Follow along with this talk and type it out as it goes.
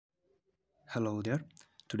Hello there.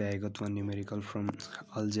 Today I got one numerical from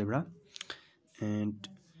algebra, and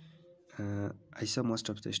I saw most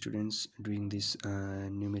of the students doing this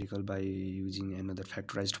numerical by using another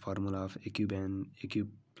factorized formula of a cube and a cube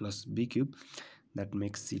plus b cube. That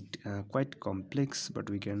makes it quite complex, but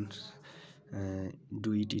we can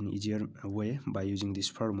do it in easier way by using this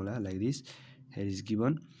formula like this. Here is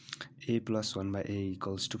given a plus 1 by a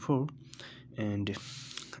equals to 4, and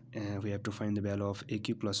we have to find the value of a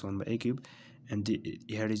cube plus 1 by a cube, and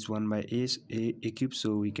here is 1 by a cube,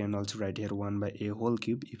 so we can also write here 1 by a whole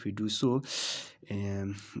cube. If we do so,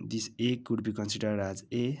 this a could be considered as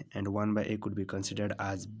a and 1 by a could be considered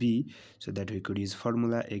as b, so that we could use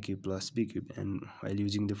formula a cube plus b cube. And while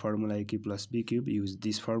using the formula a cube plus b cube, use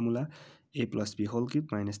this formula a plus b whole cube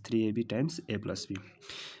minus 3ab times a plus b.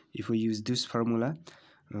 If we use this formula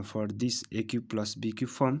for this a cube plus b cube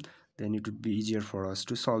form, then it would be easier for us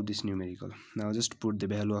to solve this numerical. Now just put the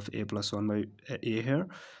value of a plus 1 by a here,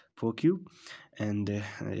 4 cube, and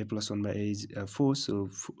a plus 1 by a is 4, so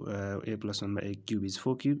a plus 1 by a cube is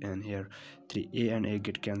 4 cube, and here 3a and a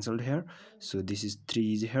get cancelled here, so this is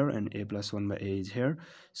 3 is here and a plus 1 by a is here,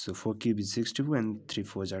 so 4 cube is 62 and 3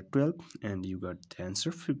 4s are 12, and you got the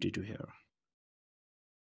answer 52 here.